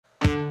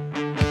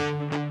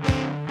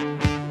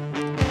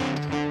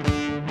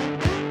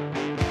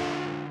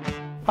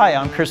Hi,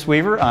 I'm Chris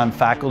Weaver. I'm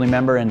faculty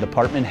member and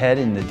department head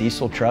in the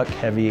diesel truck,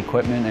 heavy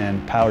equipment,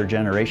 and power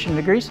generation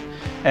degrees.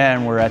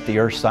 And we're at the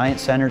Earth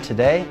Science Center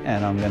today,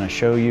 and I'm going to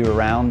show you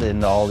around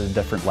in all the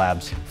different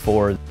labs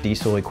for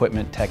diesel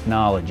equipment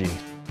technology.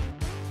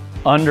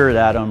 Under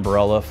that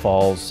umbrella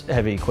falls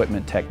heavy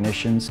equipment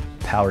technicians,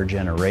 power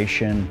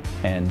generation,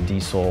 and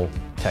diesel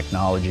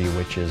technology,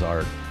 which is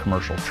our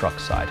commercial truck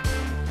side.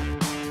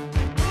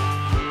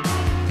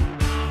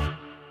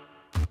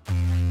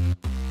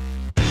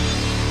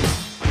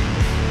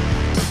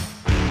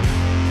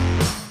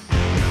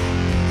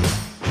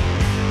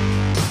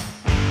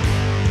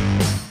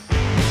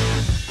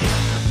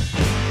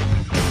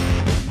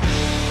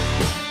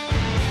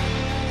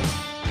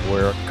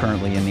 We're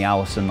currently in the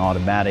Allison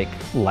Automatic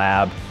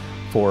Lab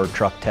for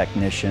truck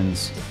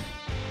technicians.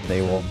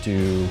 They will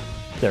do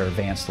their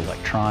advanced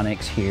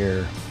electronics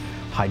here,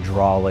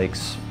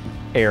 hydraulics,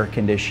 air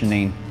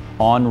conditioning,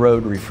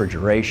 on-road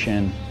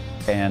refrigeration,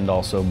 and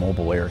also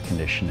mobile air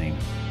conditioning.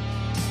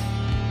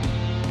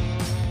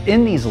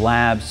 In these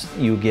labs,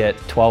 you get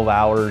 12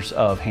 hours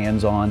of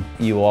hands-on.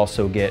 You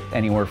also get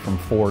anywhere from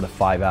 4 to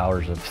 5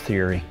 hours of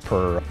theory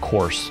per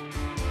course.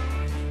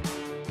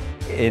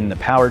 In the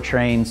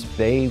powertrains,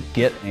 they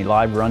get a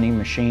live running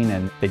machine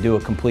and they do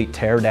a complete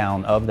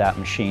teardown of that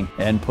machine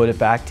and put it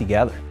back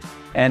together.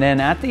 And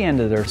then at the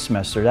end of their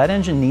semester, that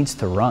engine needs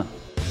to run.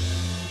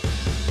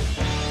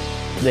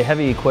 The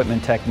heavy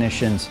equipment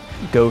technicians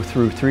go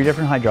through 3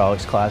 different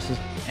hydraulics classes,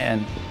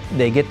 and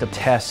they get to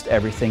test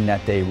everything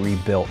that they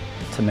rebuilt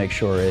to make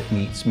sure it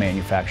meets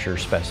manufacturer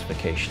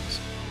specifications.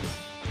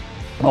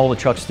 All the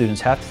truck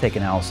students have to take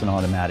an Allison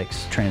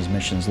Automatics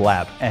Transmissions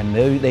lab, and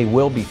they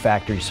will be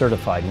factory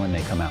certified when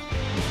they come out.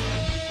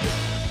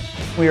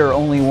 We are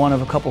only one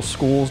of a couple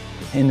schools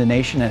in the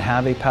nation that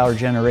have a power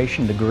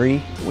generation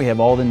degree. We have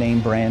all the name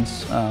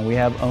brands. We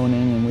have Onan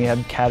and we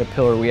have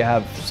Caterpillar. We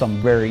have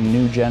some very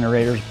new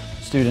generators.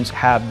 Students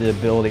have the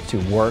ability to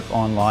work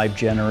on live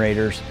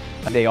generators.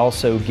 They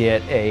also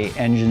get a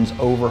engines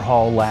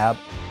overhaul lab.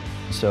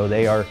 So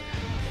they are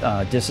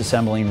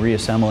disassembling,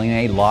 reassembling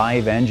a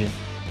live engine.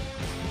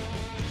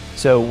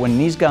 So when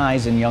these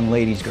guys and young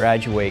ladies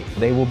graduate,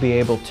 they will be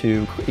able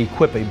to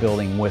equip a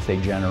building with a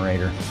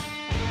generator.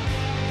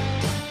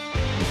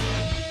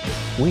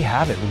 We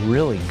have it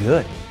really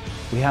good.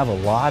 We have a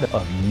lot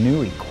of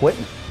new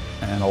equipment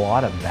and a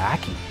lot of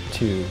backing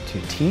to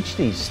teach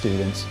these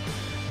students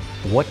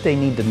what they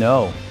need to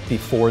know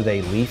before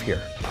they leave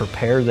here,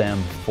 prepare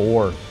them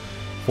for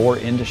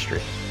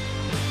industry.